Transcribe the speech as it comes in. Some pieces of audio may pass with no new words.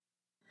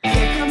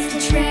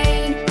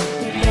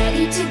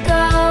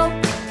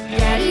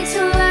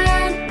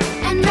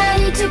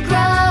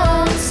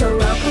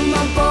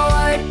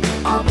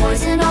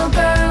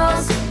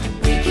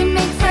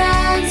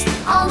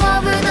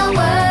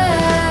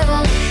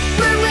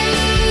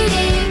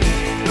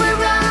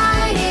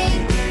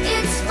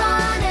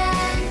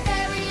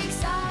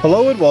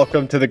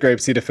welcome to the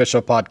Grapeseed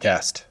Official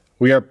Podcast.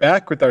 We are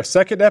back with our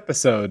second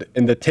episode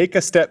in the Take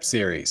a Step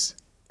series.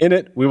 In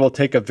it, we will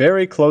take a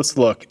very close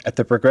look at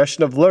the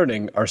progression of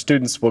learning our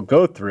students will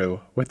go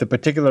through with a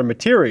particular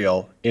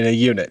material in a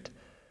unit.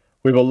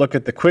 We will look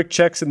at the quick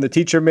checks in the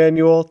teacher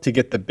manual to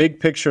get the big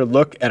picture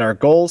look at our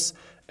goals,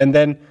 and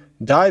then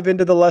dive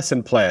into the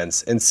lesson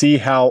plans and see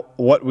how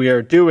what we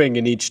are doing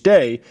in each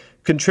day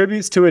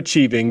contributes to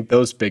achieving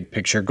those big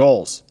picture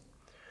goals.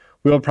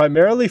 We will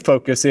primarily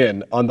focus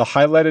in on the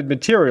highlighted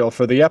material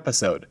for the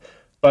episode,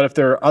 but if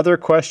there are other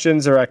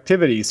questions or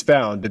activities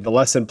found in the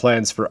lesson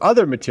plans for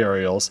other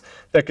materials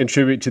that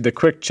contribute to the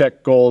quick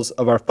check goals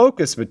of our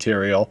focus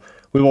material,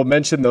 we will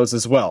mention those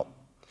as well.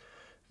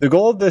 The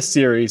goal of this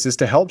series is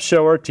to help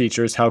show our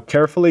teachers how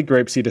carefully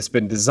Grapeseed has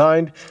been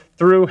designed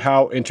through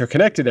how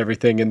interconnected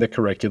everything in the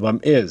curriculum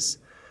is.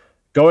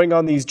 Going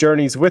on these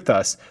journeys with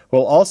us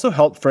will also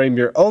help frame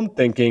your own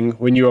thinking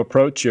when you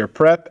approach your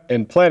prep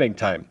and planning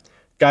time,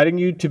 guiding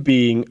you to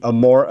being a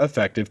more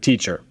effective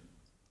teacher.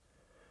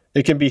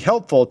 It can be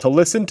helpful to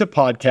listen to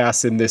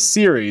podcasts in this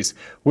series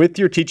with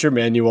your teacher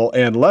manual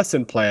and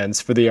lesson plans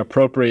for the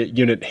appropriate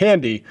unit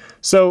handy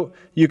so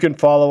you can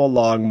follow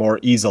along more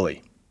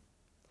easily.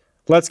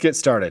 Let's get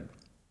started.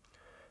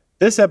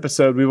 This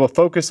episode we will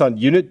focus on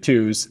Unit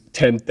 2's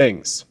 10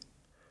 Things.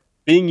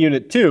 Being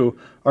Unit 2,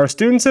 our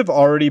students have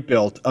already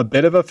built a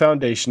bit of a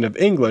foundation of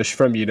English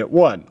from Unit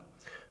 1,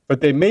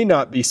 but they may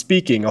not be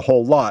speaking a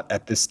whole lot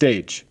at this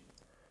stage.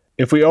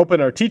 If we open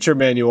our teacher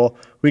manual,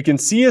 we can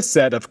see a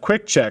set of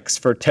quick checks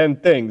for 10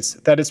 things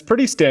that is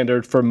pretty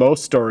standard for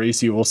most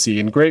stories you will see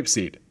in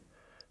Grapeseed.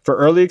 For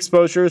early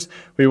exposures,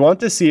 we want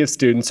to see if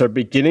students are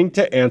beginning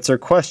to answer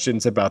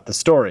questions about the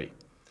story.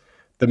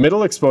 The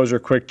middle exposure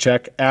quick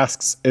check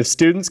asks if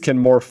students can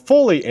more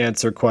fully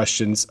answer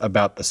questions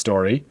about the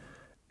story,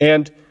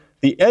 and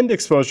the end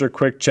exposure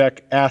quick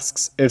check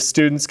asks if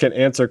students can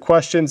answer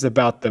questions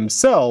about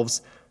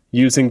themselves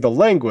using the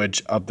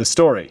language of the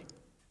story.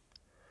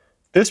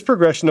 This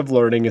progression of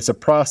learning is a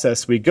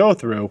process we go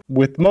through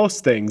with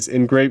most things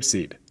in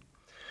Grapeseed.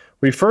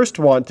 We first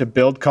want to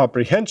build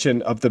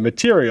comprehension of the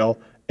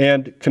material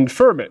and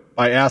confirm it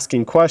by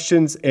asking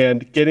questions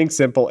and getting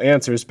simple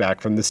answers back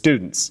from the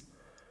students.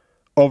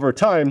 Over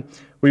time,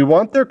 we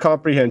want their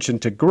comprehension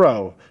to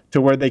grow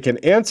to where they can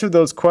answer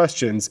those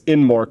questions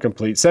in more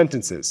complete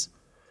sentences.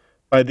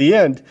 By the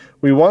end,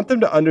 we want them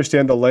to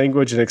understand the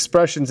language and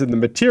expressions in the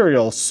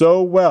material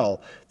so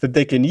well that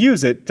they can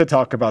use it to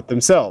talk about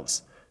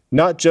themselves,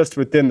 not just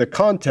within the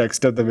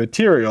context of the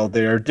material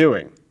they are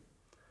doing.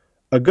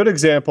 A good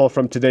example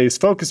from today's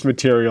focus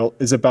material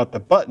is about the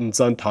buttons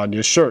on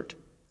Tanya's shirt.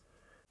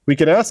 We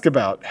can ask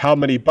about how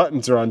many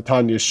buttons are on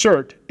Tanya's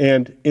shirt,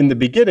 and in the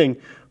beginning,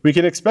 we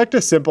can expect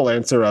a simple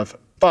answer of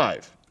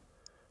 5.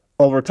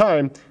 Over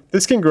time,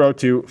 this can grow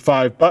to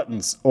 5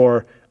 buttons,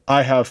 or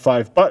I have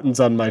 5 buttons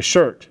on my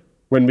shirt,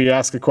 when we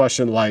ask a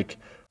question like,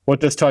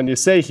 what does Tanya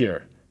say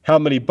here? How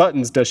many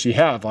buttons does she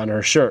have on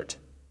her shirt?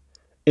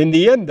 In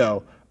the end,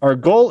 though, our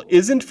goal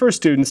isn't for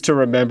students to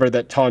remember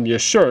that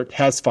Tanya's shirt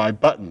has 5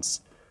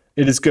 buttons.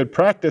 It is good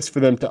practice for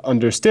them to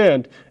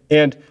understand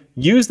and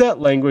use that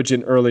language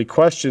in early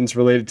questions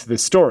related to the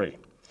story.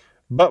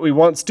 But we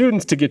want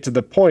students to get to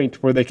the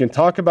point where they can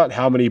talk about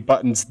how many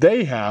buttons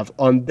they have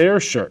on their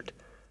shirt.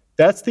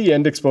 That's the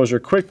end exposure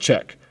quick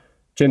check.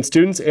 Can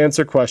students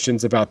answer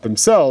questions about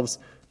themselves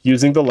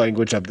using the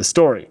language of the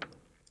story?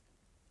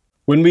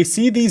 When we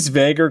see these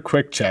vaguer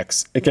quick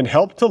checks, it can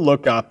help to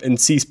look up and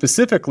see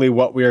specifically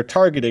what we are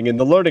targeting in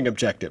the learning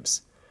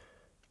objectives.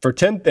 For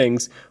 10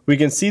 things, we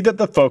can see that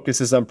the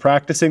focus is on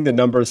practicing the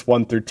numbers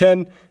 1 through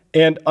 10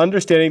 and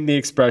understanding the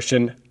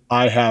expression,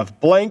 I have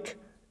blank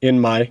in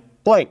my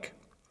blank.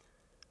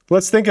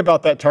 Let's think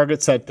about that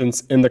target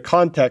sentence in the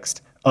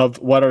context of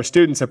what our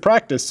students have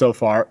practiced so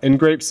far in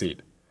Grapeseed.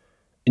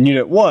 In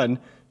Unit 1,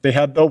 they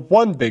had the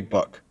One Big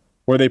Book,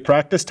 where they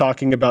practice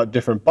talking about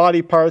different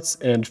body parts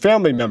and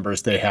family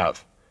members they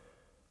have.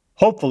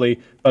 Hopefully,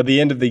 by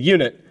the end of the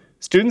unit,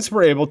 students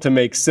were able to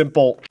make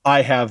simple,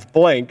 I have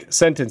blank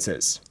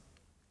sentences.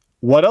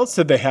 What else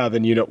did they have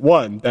in Unit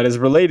 1 that is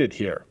related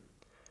here?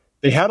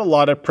 They had a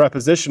lot of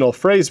prepositional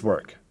phrase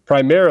work,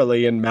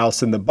 primarily in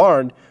Mouse in the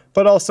Barn,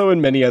 but also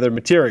in many other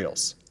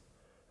materials.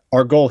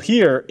 Our goal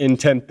here in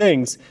 10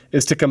 Things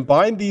is to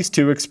combine these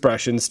two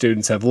expressions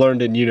students have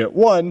learned in Unit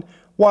 1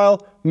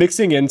 while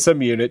mixing in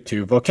some Unit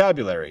 2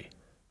 vocabulary.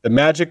 The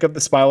magic of the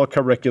Spiral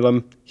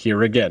curriculum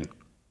here again.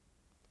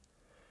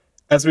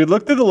 As we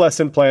look through the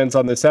lesson plans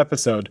on this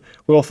episode,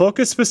 we will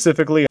focus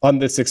specifically on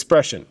this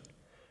expression.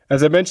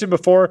 As I mentioned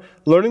before,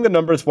 learning the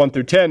numbers 1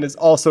 through 10 is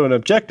also an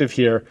objective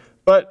here,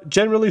 but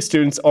generally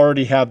students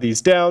already have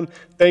these down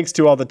thanks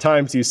to all the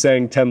times you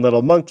sang 10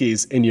 Little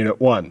Monkeys in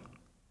Unit 1.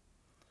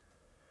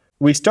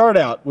 We start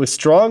out with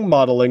strong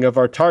modeling of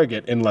our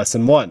target in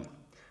Lesson 1.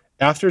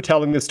 After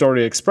telling the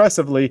story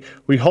expressively,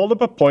 we hold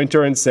up a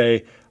pointer and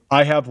say,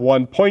 I have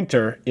one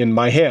pointer in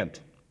my hand.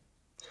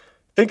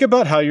 Think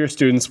about how your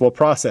students will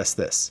process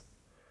this.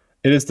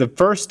 It is the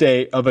first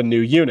day of a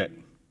new unit.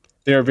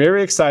 They are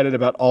very excited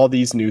about all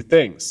these new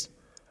things.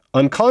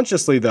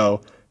 Unconsciously,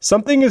 though,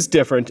 something is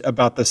different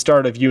about the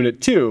start of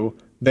Unit 2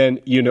 than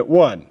Unit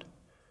 1.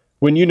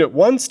 When Unit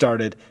 1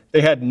 started,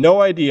 they had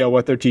no idea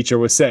what their teacher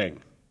was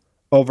saying.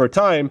 Over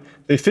time,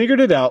 they figured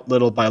it out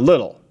little by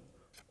little.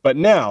 But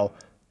now,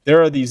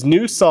 there are these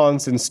new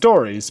songs and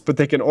stories, but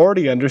they can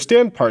already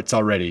understand parts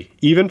already,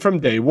 even from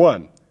day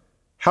 1.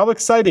 How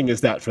exciting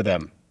is that for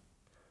them?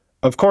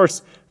 Of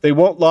course, they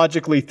won't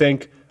logically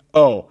think,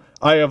 oh,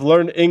 I have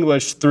learned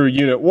English through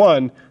Unit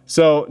 1,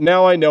 so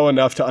now I know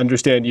enough to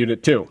understand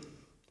Unit 2.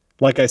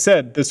 Like I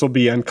said, this will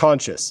be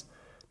unconscious.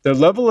 Their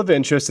level of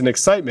interest and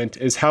excitement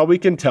is how we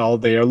can tell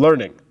they are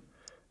learning.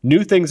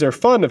 New things are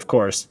fun, of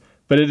course,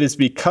 but it is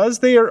because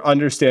they are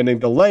understanding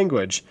the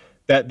language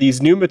that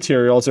these new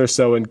materials are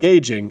so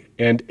engaging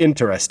and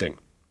interesting.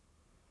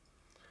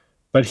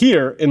 But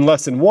here, in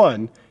Lesson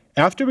 1,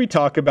 after we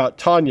talk about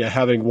Tanya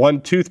having one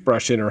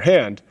toothbrush in her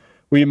hand,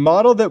 we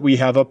model that we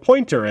have a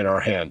pointer in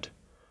our hand.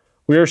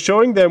 We are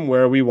showing them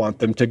where we want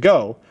them to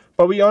go,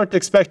 but we aren't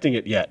expecting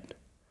it yet.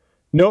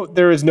 Note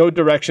there is no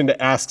direction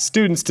to ask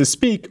students to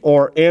speak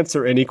or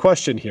answer any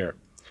question here.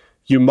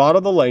 You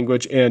model the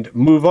language and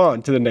move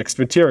on to the next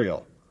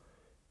material.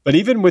 But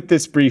even with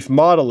this brief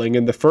modeling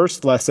in the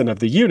first lesson of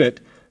the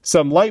unit,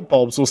 some light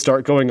bulbs will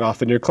start going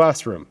off in your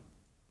classroom.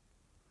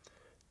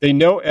 They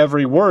know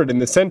every word in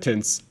the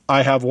sentence,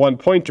 I have one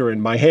pointer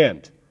in my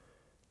hand.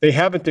 They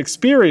haven't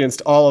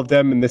experienced all of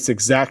them in this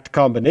exact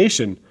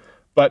combination,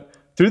 but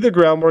through the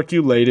groundwork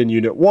you laid in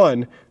Unit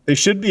 1, they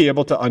should be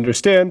able to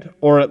understand,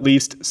 or at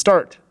least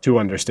start to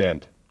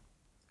understand.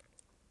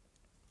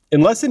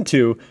 In Lesson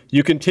 2,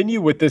 you continue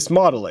with this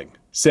modeling,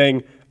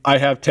 saying, I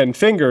have 10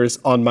 fingers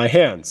on my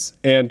hands,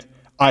 and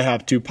I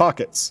have 2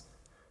 pockets.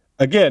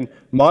 Again,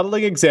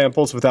 modeling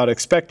examples without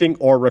expecting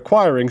or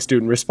requiring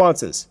student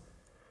responses.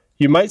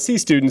 You might see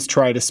students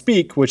try to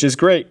speak, which is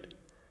great.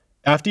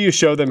 After you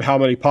show them how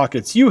many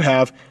pockets you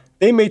have,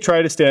 they may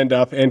try to stand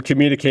up and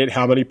communicate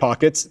how many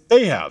pockets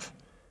they have.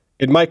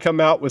 It might come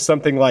out with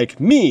something like,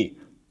 me,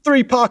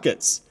 3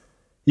 pockets.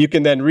 You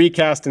can then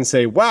recast and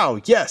say,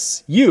 wow,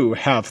 yes, you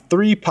have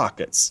 3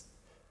 pockets.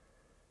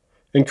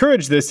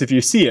 Encourage this if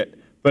you see it,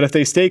 but if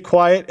they stay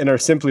quiet and are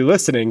simply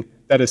listening,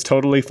 that is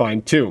totally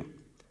fine too.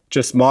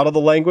 Just model the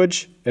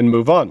language and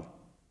move on.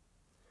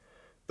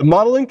 The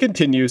modeling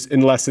continues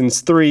in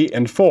Lessons 3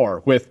 and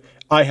 4 with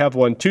I have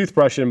one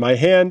toothbrush in my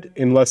hand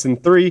in Lesson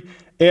 3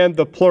 and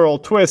the plural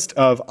twist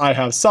of I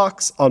have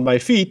socks on my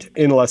feet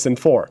in Lesson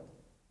 4.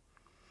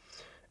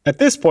 At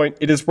this point,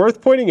 it is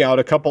worth pointing out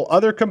a couple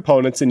other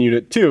components in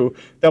Unit 2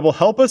 that will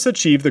help us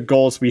achieve the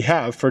goals we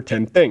have for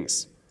 10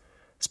 things.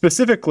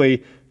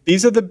 Specifically,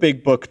 these are the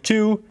Big Book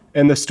 2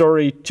 and the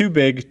story Too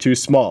Big, Too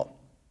Small.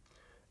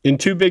 In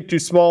Too Big, Too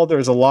Small,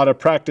 there's a lot of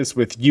practice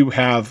with you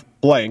have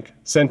blank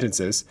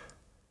sentences.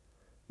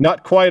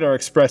 Not quite our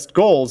expressed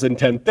goals in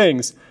 10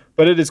 things,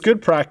 but it is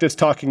good practice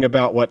talking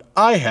about what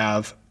I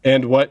have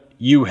and what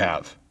you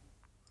have.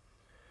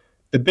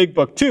 The Big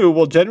Book 2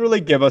 will generally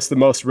give us the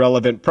most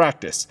relevant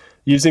practice,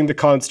 using the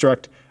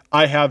construct,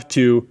 I have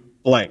to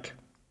blank,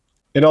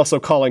 and also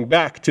calling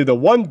back to the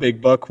one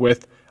Big Book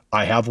with,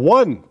 I have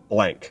one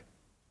blank.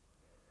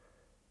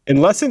 In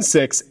Lesson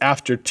 6,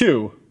 after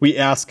 2, we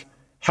ask,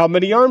 how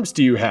many arms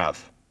do you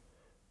have?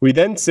 We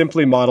then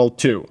simply model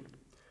 2.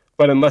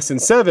 But in Lesson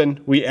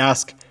 7, we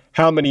ask,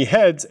 how many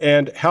heads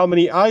and how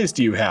many eyes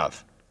do you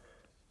have?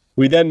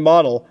 We then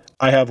model,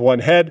 I have one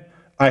head,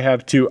 I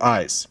have 2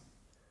 eyes.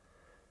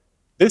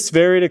 This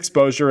varied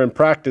exposure and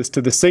practice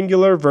to the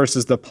singular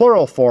versus the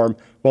plural form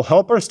will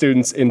help our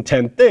students in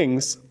 10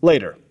 things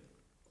later.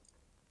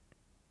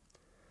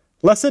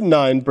 Lesson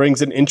 9 brings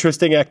an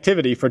interesting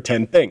activity for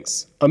 10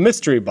 things, a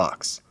mystery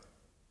box.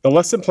 The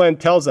lesson plan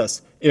tells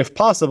us, if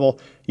possible,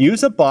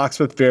 use a box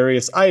with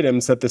various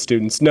items that the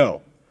students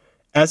know.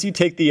 As you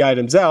take the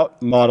items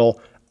out,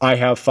 model, I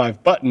have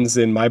 5 buttons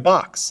in my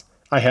box.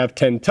 I have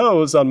 10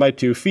 toes on my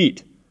 2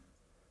 feet.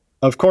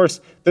 Of course,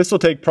 this will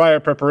take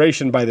prior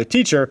preparation by the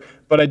teacher,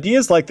 but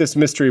ideas like this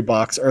mystery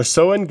box are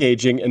so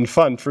engaging and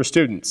fun for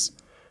students.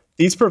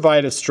 These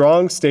provide a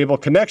strong, stable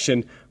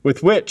connection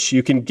with which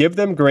you can give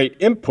them great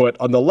input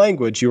on the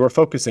language you are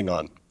focusing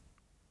on.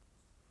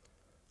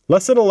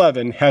 Lesson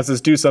 11 has us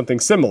do something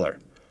similar,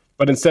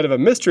 but instead of a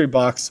mystery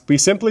box, we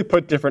simply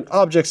put different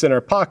objects in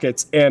our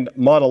pockets and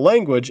model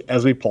language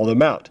as we pull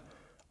them out.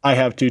 I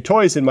have 2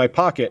 toys in my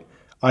pocket.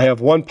 I have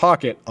 1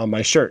 pocket on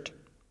my shirt.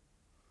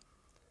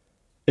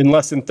 In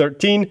Lesson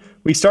 13,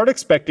 we start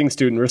expecting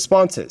student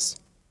responses.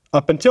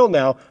 Up until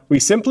now, we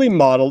simply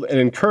modeled and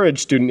encouraged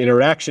student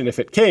interaction if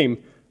it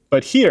came,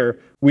 but here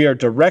we are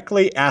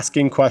directly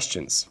asking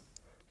questions.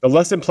 The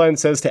lesson plan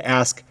says to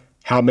ask,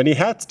 how many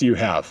hats do you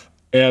have?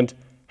 And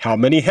how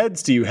many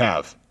heads do you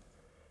have?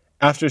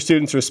 After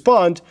students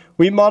respond,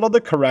 we model the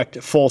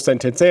correct full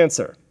sentence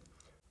answer.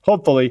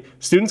 Hopefully,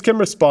 students can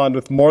respond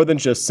with more than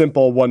just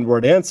simple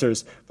one-word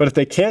answers, but if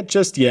they can't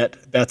just yet,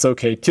 that's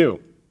okay too.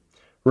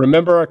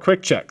 Remember our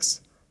quick checks.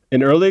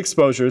 In early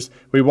exposures,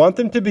 we want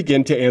them to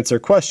begin to answer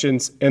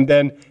questions and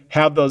then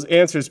have those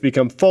answers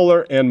become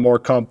fuller and more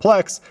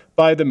complex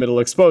by the middle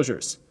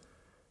exposures.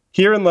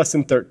 Here in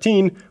Lesson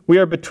 13, we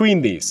are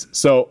between these,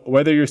 so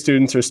whether your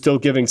students are still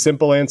giving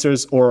simple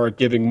answers or are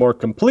giving more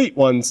complete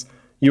ones,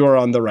 you are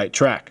on the right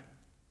track.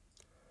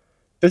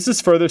 This is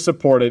further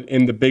supported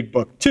in the Big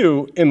Book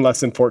 2 in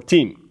Lesson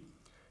 14.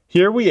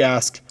 Here we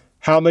ask,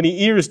 how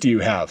many ears do you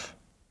have?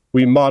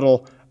 We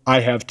model, I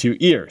have 2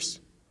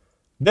 ears.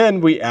 Then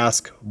we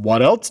ask,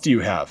 what else do you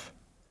have?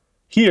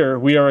 Here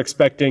we are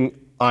expecting,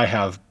 I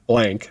have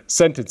blank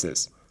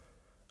sentences.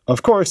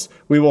 Of course,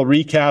 we will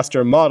recast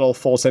or model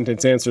full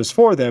sentence answers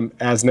for them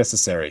as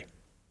necessary.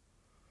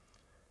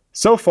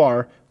 So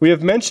far, we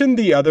have mentioned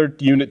the other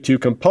Unit 2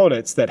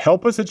 components that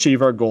help us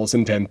achieve our goals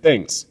in 10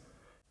 things.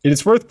 It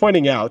is worth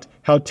pointing out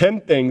how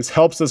 10 things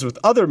helps us with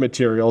other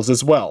materials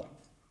as well.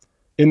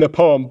 In the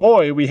poem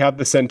Boy, we have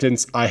the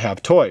sentence, I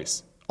have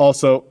toys.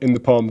 Also, in the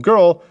poem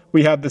Girl,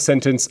 we have the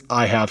sentence,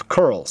 I have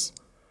curls.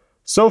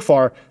 So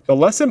far, the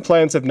lesson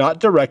plans have not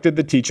directed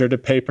the teacher to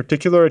pay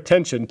particular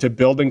attention to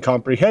building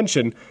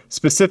comprehension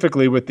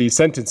specifically with these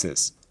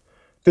sentences.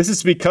 This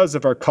is because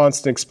of our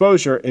constant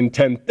exposure in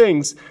 10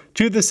 things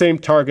to the same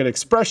target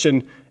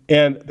expression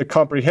and the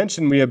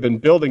comprehension we have been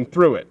building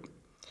through it.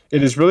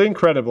 It is really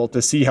incredible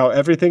to see how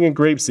everything in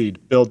Grapeseed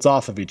builds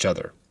off of each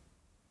other.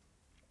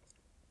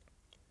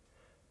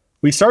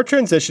 We start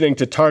transitioning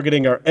to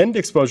targeting our end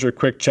exposure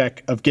quick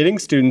check of getting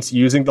students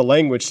using the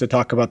language to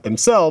talk about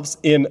themselves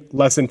in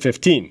Lesson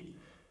 15.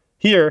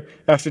 Here,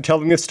 after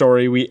telling the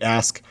story, we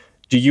ask,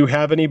 do you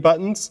have any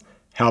buttons?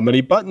 How many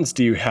buttons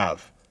do you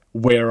have?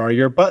 Where are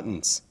your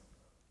buttons?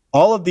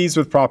 All of these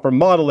with proper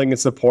modeling and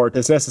support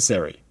as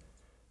necessary.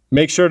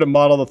 Make sure to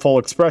model the full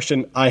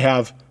expression, I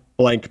have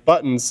blank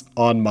buttons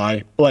on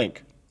my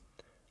blank.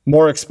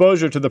 More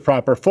exposure to the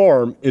proper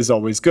form is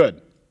always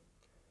good.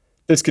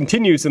 This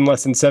continues in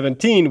Lesson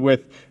 17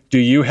 with, do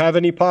you have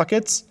any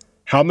pockets?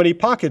 How many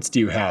pockets do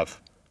you have?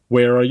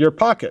 Where are your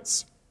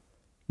pockets?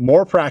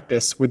 More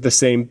practice with the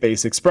same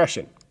base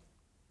expression.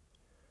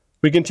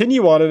 We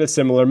continue on in a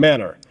similar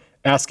manner,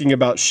 asking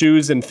about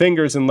shoes and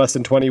fingers in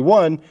Lesson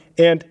 21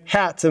 and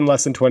hats in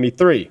Lesson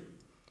 23.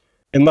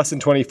 In Lesson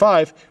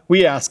 25,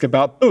 we ask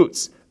about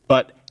boots,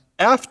 but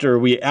after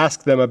we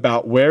ask them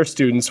about where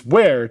students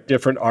wear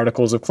different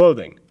articles of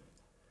clothing.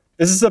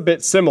 This is a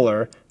bit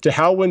similar to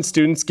how when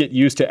students get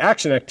used to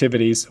action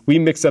activities, we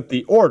mix up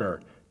the order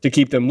to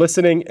keep them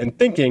listening and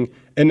thinking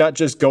and not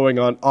just going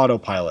on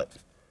autopilot.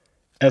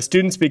 As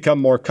students become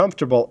more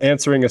comfortable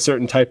answering a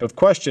certain type of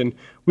question,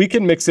 we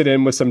can mix it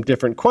in with some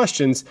different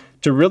questions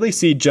to really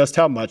see just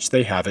how much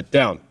they have it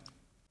down.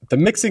 The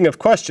mixing of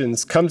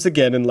questions comes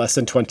again in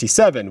Lesson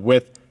 27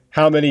 with,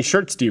 how many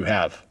shirts do you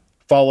have?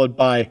 Followed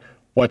by,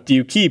 what do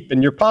you keep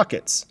in your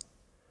pockets?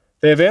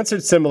 They have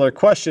answered similar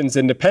questions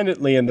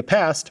independently in the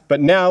past, but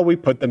now we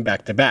put them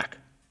back to back.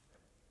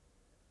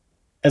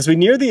 As we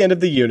near the end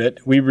of the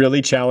unit, we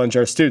really challenge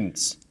our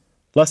students.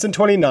 Lesson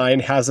 29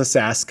 has us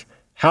ask,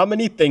 how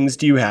many things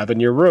do you have in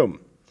your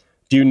room?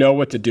 Do you know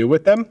what to do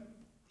with them?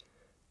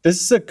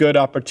 This is a good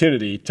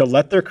opportunity to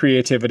let their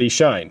creativity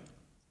shine.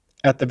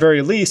 At the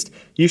very least,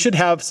 you should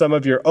have some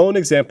of your own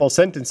example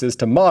sentences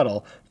to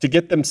model to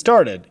get them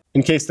started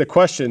in case the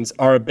questions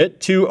are a bit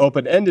too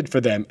open-ended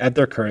for them at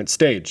their current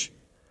stage.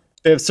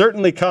 They have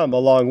certainly come a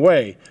long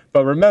way,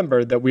 but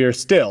remember that we are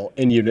still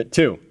in Unit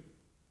 2.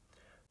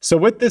 So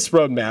with this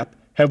roadmap,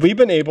 have we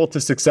been able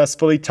to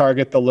successfully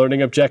target the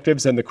learning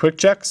objectives and the quick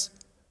checks?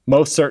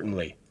 Most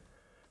certainly.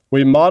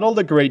 We modeled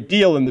a great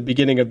deal in the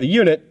beginning of the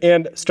unit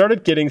and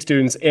started getting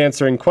students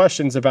answering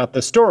questions about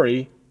the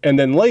story and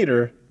then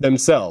later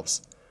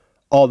themselves,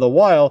 all the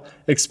while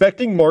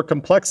expecting more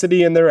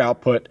complexity in their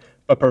output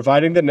but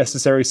providing the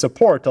necessary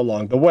support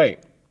along the way.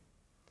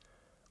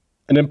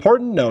 An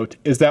important note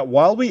is that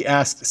while we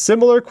asked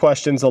similar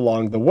questions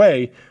along the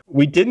way,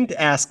 we didn't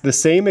ask the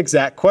same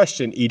exact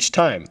question each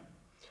time.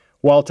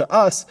 While to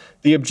us,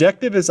 the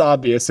objective is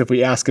obvious if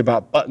we ask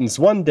about buttons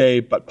one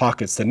day but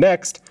pockets the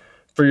next,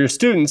 for your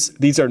students,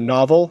 these are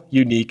novel,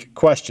 unique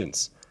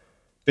questions.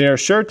 They are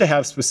sure to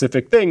have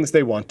specific things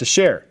they want to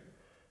share.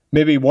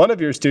 Maybe one of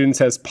your students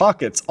has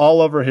pockets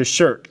all over his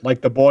shirt,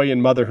 like the boy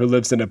in Mother Who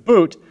Lives in a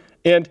Boot,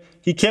 and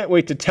he can't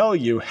wait to tell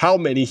you how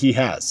many he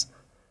has.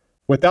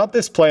 Without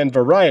this planned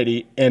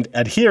variety and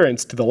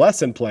adherence to the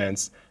lesson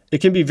plans,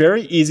 it can be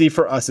very easy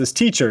for us as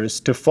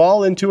teachers to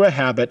fall into a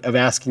habit of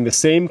asking the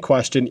same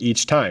question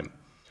each time.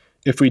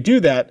 If we do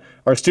that,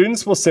 our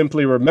students will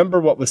simply remember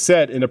what was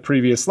said in a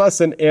previous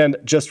lesson and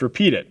just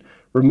repeat it,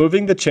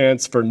 removing the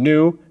chance for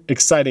new,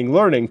 exciting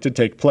learning to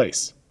take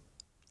place.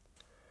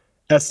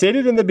 As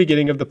stated in the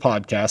beginning of the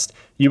podcast,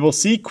 you will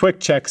see quick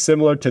checks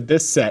similar to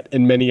this set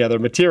in many other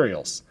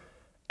materials.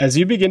 As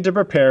you begin to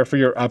prepare for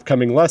your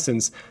upcoming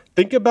lessons,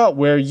 think about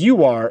where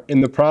you are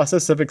in the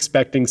process of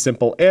expecting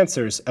simple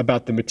answers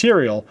about the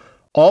material,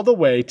 all the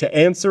way to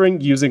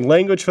answering using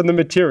language from the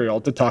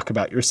material to talk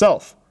about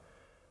yourself.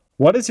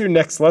 What is your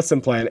next lesson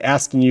plan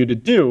asking you to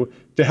do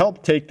to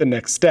help take the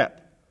next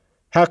step?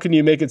 How can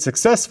you make it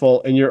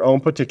successful in your own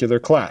particular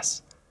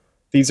class?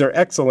 These are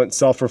excellent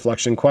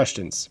self-reflection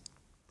questions.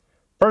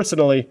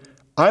 Personally,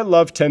 I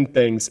love 10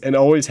 things and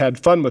always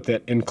had fun with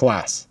it in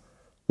class.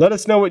 Let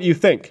us know what you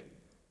think,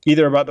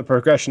 either about the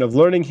progression of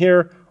learning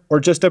here or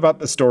just about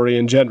the story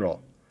in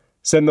general.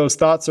 Send those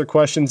thoughts or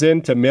questions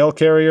in to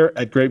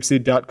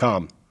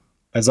mailcarrier@grapeseed.com.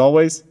 As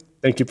always,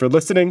 thank you for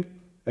listening,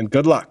 and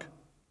good luck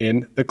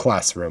in the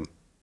classroom.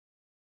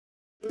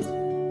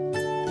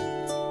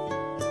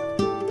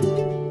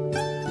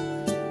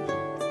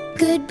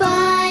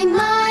 Goodbye,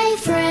 my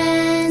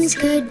friends,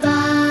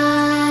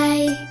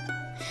 goodbye.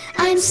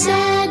 I'm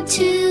sad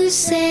to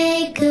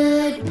say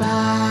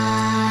goodbye.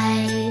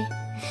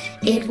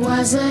 It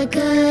was a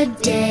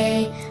good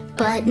day,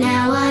 but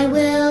now I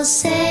will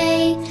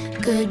say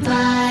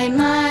goodbye,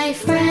 my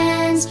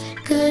friends,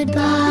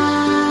 goodbye.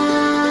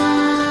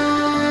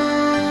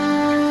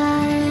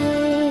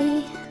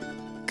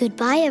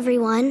 Goodbye,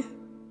 everyone.